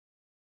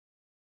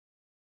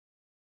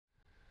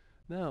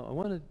Now, I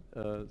want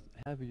to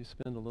have you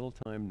spend a little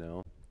time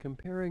now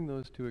comparing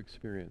those two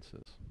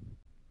experiences.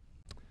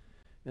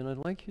 And I'd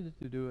like you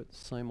to do it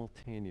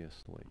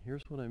simultaneously.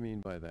 Here's what I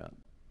mean by that.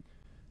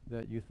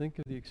 That you think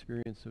of the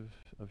experience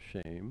of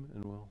shame,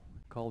 and we'll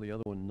call the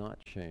other one not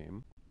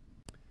shame,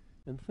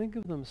 and think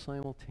of them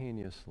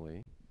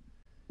simultaneously,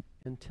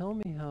 and tell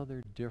me how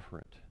they're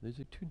different.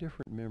 These are two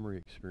different memory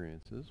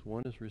experiences.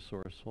 One is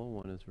resourceful,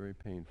 one is very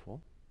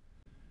painful.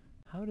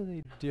 How do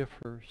they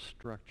differ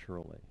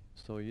structurally?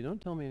 So you don't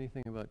tell me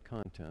anything about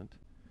content,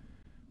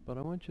 but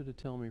I want you to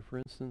tell me, for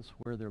instance,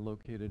 where they're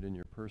located in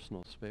your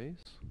personal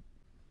space,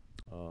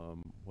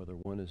 whether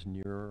one is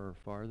nearer or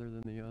farther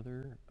than the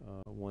other.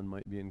 One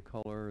might be in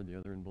color, the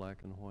other in black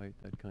and white,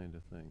 that kind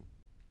of thing.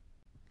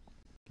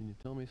 Can you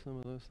tell me some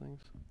of those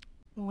things?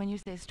 When you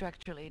say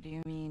structurally, do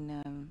you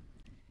mean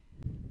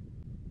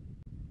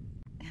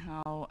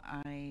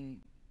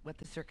what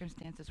the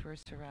circumstances were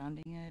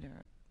surrounding it,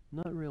 or?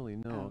 Not really,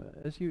 no.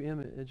 As you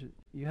image,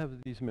 you have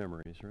these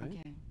memories, right?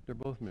 Okay. They're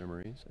both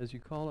memories. As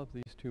you call up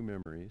these two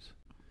memories,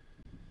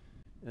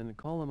 and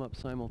call them up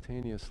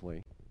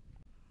simultaneously,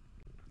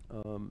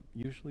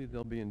 usually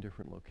they'll be in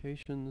different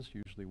locations.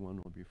 Usually one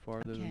will be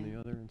farther than the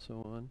other, and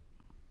so on.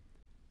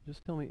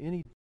 Just tell me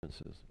any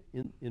differences.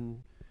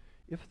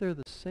 If they're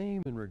the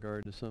same in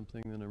regard to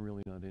something, then I'm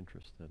really not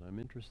interested. I'm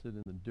interested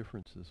in the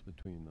differences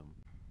between them.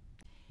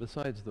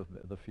 Besides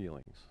the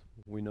feelings.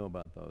 We know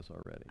about those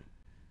already.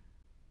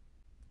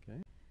 Okay?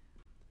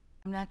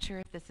 I'm not sure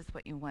if this is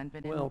what you want,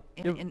 but well,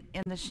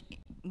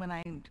 when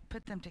I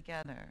put them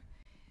together,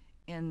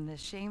 in the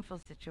shameful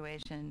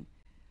situation,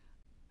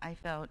 I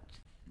felt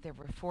there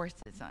were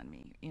forces on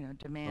me,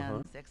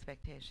 demands,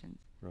 expectations.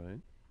 Right.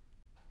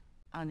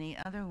 On the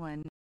other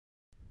one,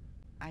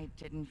 I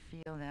didn't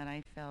feel that.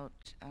 I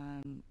felt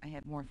I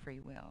had more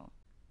free will.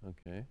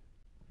 Okay,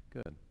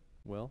 good.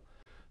 Well,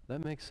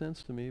 that makes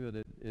sense to me, but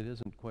it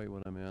isn't quite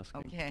what I'm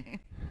asking. Okay.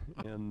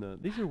 And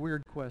these are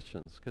weird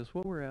questions, because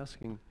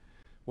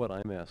what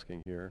I'm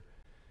asking here,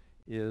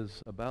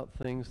 is about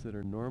things that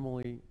are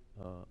normally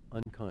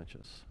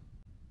unconscious.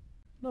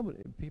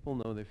 People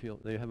know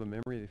they have a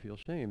memory, they feel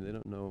shame. They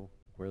don't know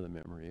where the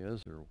memory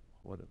is or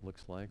what it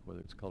looks like,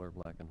 whether it's color,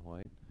 black and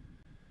white.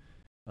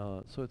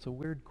 So it's a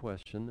weird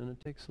question, and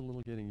it takes a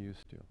little getting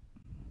used to.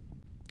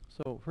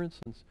 So, for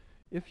instance,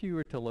 if you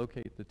were to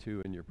locate the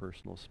two in your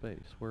personal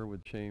space, where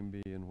would shame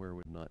be and where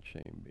would not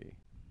shame be?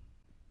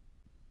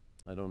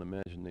 I don't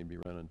imagine they'd be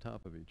right on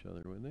top of each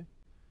other, would they?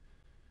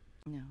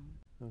 No.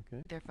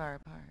 Okay. They're far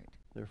apart.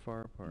 They're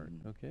far apart.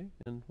 Mm-hmm. Okay.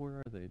 And where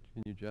are they?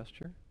 Can you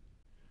gesture?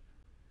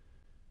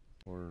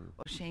 Or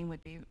well, shame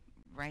would be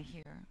right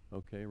here.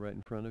 Okay, right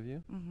in front of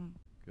you? Mm-hmm.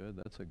 Good.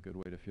 That's a good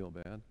way to feel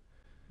bad.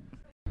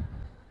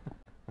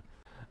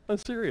 I'm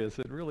serious.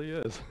 It really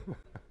is.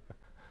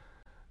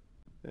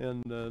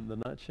 And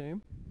the not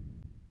shame?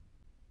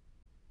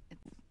 It's,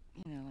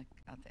 like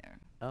out there.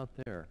 Out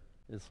there.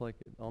 It's like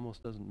it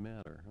almost doesn't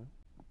matter, huh?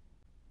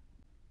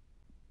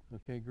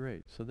 Okay,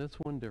 great. So that's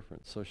one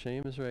difference. So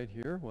shame is right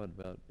here, what,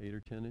 about 8 or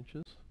 10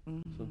 inches?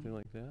 Mm-hmm. Something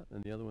like that?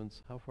 And the other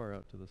one's how far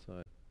out to the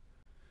side?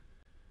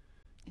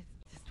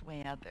 It's just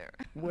way out there.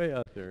 Way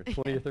out there.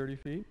 20 or 30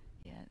 feet?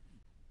 Yes.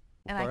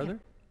 And farther?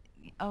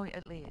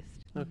 At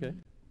least. Okay. Mm-hmm.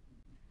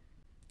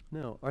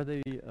 Now, are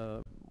they,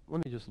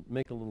 let me just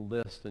make a little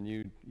list and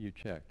you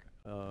check.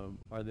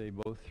 Are they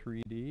both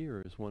 3D,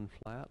 or is one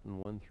flat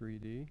and one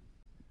 3D?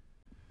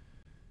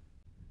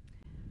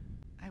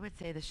 I would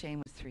say the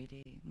shame was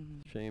 3D.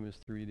 Mm-hmm. Shame is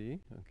 3D,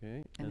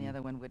 okay. And the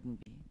other one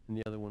wouldn't be. And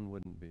the other one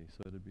wouldn't be,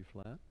 so it'd be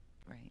flat?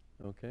 Right.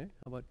 Okay.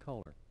 How about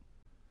color?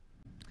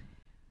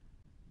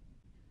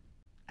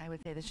 I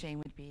would say the shame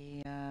would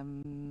be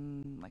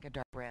like a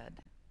dark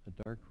red.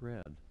 A dark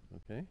red,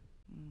 okay.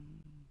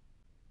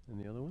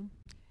 And the other one?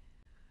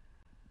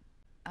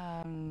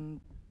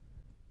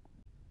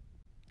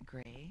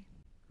 Gray.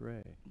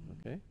 Gray,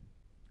 okay.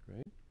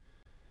 Great.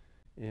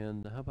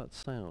 And how about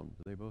sound?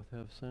 Do they both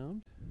have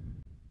sound?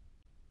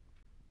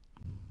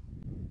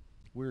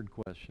 Weird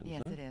question.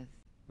 Yes, huh? it is.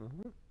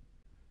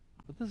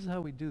 But this is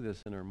how we do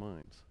this in our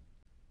minds.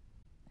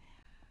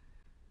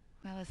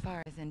 Well, as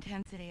far as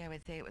intensity, I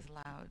would say it was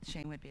loud.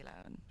 Shame would be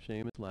loud.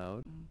 Shame is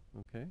loud,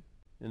 okay.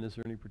 And is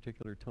there any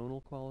particular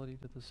tonal quality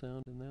to the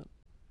sound in that?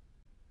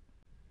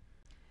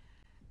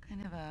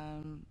 Kind of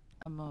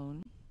a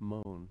moan.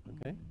 Moan,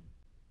 okay.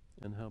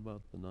 And how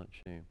about the not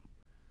shame?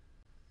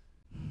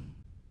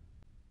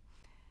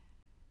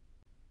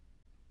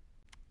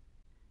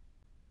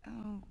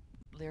 Oh,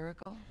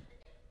 lyrical.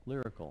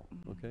 Lyrical,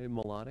 okay.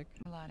 Melodic?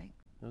 Melodic.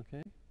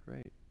 Okay,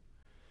 great.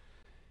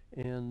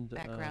 And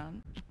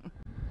background.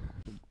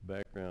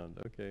 Background,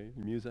 okay.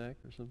 Muzak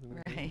or something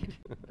like right.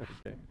 that?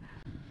 Okay.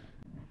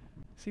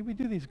 See, we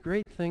do these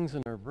great things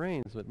in our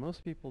brains, but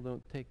most people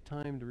don't take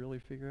time to really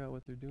figure out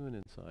what they're doing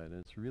inside. And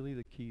it's really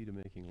the key to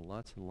making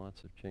lots and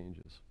lots of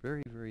changes,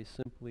 very, very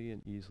simply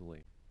and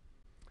easily.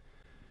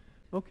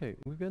 Okay,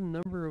 we've got a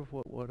number of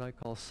what I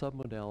call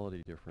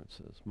submodality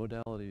differences.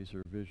 Modalities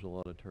are visual,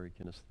 auditory,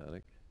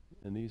 kinesthetic.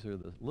 And these are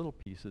the little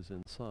pieces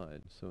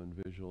inside. So in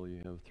visual you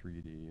have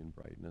 3D and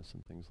brightness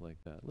and things like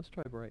that. Let's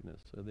try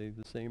brightness. Are they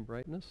the same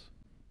brightness?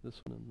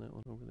 This one and that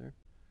one over there?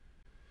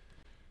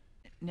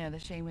 No, the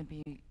shame would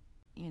be,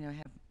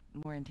 have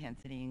more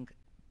intensity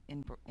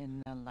in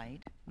the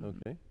light.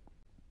 Okay.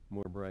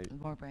 More bright.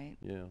 More bright.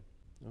 Yeah.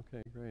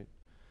 Okay, great.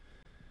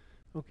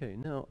 Okay,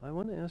 now I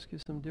want to ask you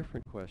some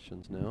different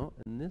questions now,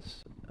 and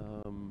this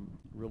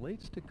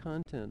relates to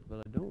content, but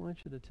I don't want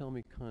you to tell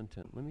me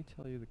content. Let me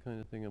tell you the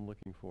kind of thing I'm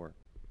looking for.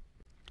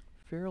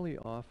 Fairly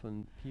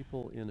often,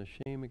 people in a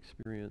shame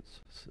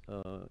experience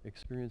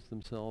experience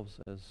themselves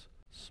as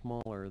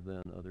smaller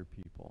than other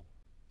people.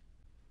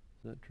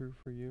 Is that true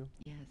for you?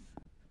 Yes.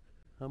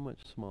 How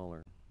much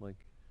smaller? Like,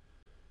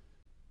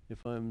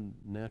 if I'm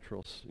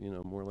natural,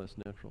 more or less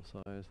natural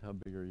size, how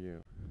big are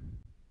you?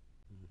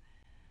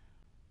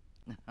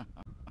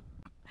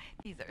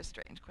 These are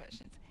strange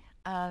questions.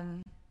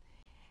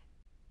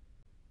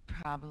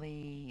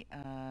 Probably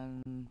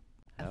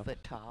a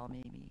foot tall,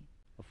 maybe.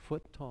 A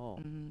foot tall?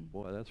 Mm-hmm.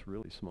 Boy, that's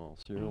really small.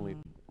 So you're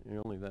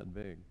only that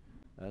big.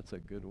 That's a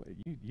good way.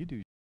 You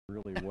do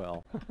really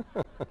well.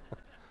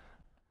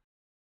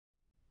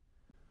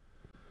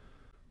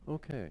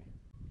 Okay.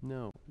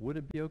 Now, would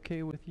it be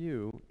okay with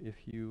you if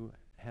you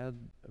had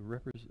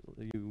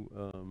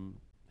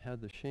had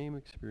the shame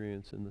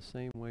experience in the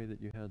same way that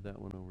you had that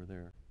one over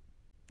there?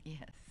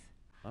 Yes.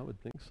 I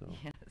would think so.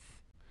 Yes.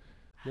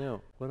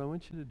 Now, what I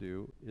want you to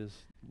do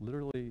is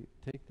literally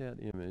take that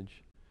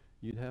image.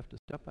 You'd have to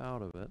step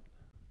out of it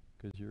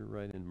because you're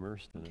right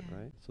immersed in it,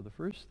 right? So the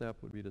first step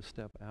would be to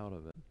step out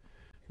of it.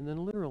 And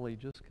then literally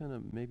just kind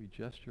of maybe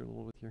gesture a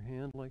little with your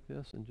hand like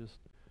this and just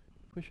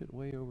push it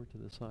way over to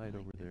the side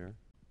over there.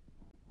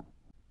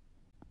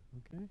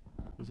 Okay?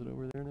 Is it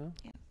over there now?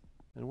 Yes.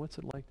 And what's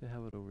it like to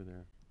have it over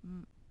there?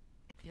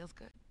 It feels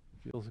good.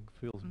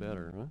 Feels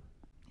better, huh?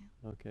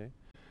 Yeah. Okay.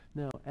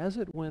 Now, as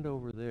it went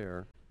over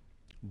there,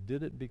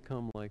 did it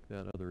become like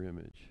that other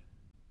image?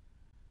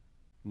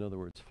 In other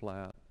words,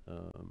 flat,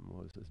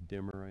 what was this,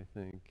 dimmer, I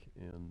think,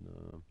 and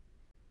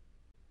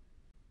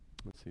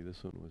let's see,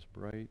 this one was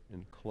bright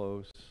and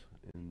close,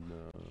 and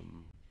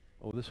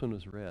this one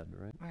was red,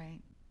 right?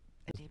 Right.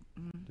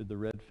 Did the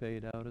red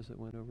fade out as it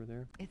went over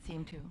there? It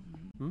seemed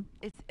to.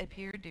 It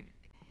appeared to,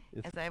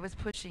 as I was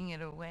pushing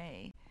it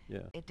away,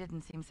 it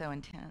didn't seem so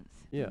intense.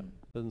 Yeah,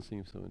 doesn't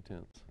seem so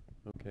intense.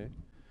 Okay.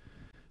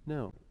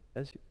 Now,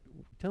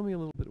 tell me a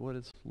little bit what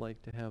it's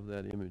like to have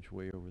that image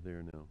way over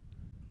there now.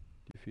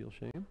 Do you feel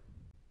shame?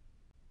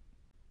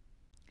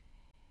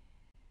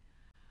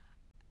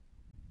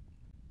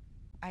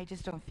 I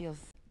just don't feel,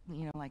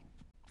 like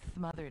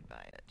smothered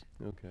by it.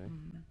 Okay.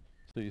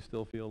 So you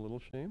still feel a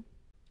little shame?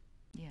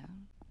 Yeah.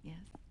 Yes.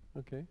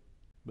 Okay.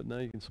 But now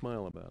you can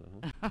smile about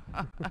it, huh?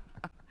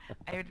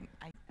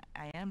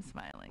 I am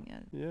smiling.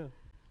 Yes.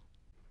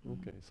 Yeah.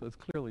 Okay. So it's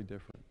clearly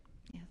different.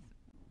 Yes.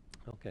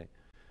 Okay.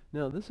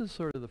 Now, this is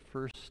sort of the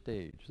first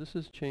stage. This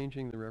is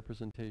changing the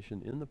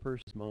representation in the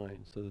person's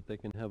mind so that they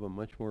can have a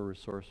much more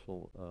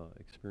resourceful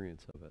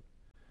experience of it.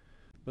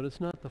 But it's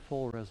not the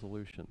full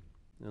resolution.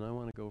 And I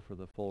want to go for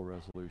the full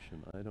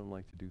resolution. I don't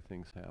like to do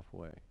things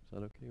halfway. Is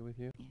that okay with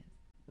you? Yes.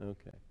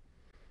 Okay.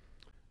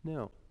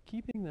 Now,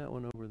 keeping that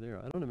one over there,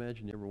 I don't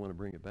imagine you ever want to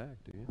bring it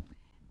back, do you?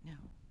 No.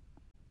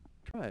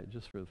 Try it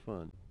just for the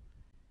fun.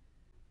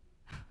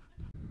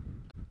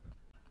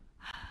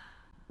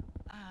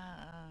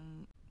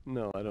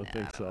 No, I don't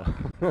think so.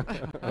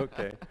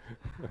 Okay.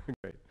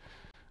 Great.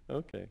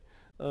 Okay.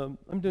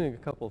 I'm doing a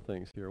couple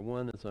things here.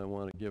 One is I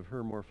want to give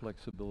her more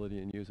flexibility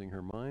in using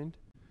her mind.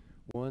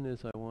 One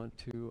is I want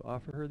to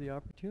offer her the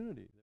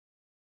opportunity.